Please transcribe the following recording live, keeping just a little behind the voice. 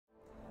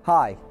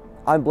Hi,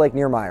 I'm Blake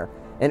Niermeyer,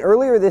 and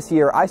earlier this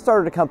year I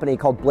started a company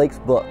called Blake's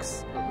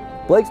Books.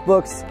 Blake's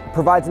Books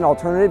provides an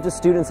alternative to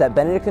students at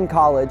Benedictine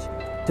College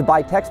to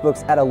buy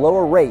textbooks at a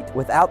lower rate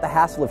without the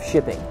hassle of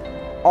shipping.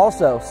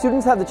 Also,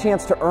 students have the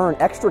chance to earn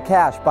extra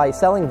cash by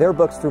selling their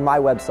books through my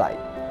website.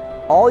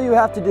 All you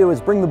have to do is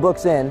bring the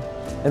books in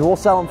and we'll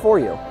sell them for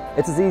you.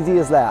 It's as easy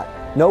as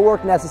that. No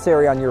work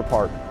necessary on your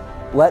part.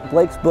 Let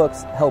Blake's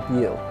Books help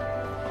you.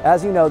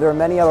 As you know, there are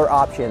many other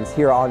options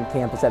here on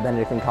campus at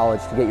Benedictine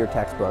College to get your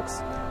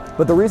textbooks.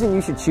 But the reason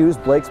you should choose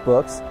Blake's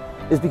Books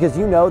is because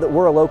you know that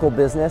we're a local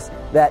business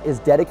that is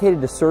dedicated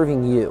to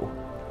serving you.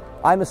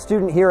 I'm a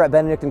student here at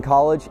Benedictine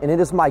College, and it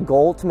is my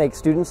goal to make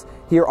students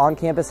here on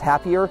campus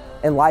happier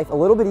and life a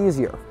little bit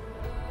easier.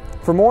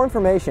 For more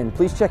information,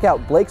 please check out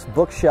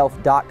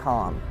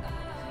blakesbookshelf.com.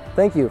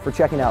 Thank you for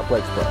checking out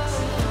Blake's Books.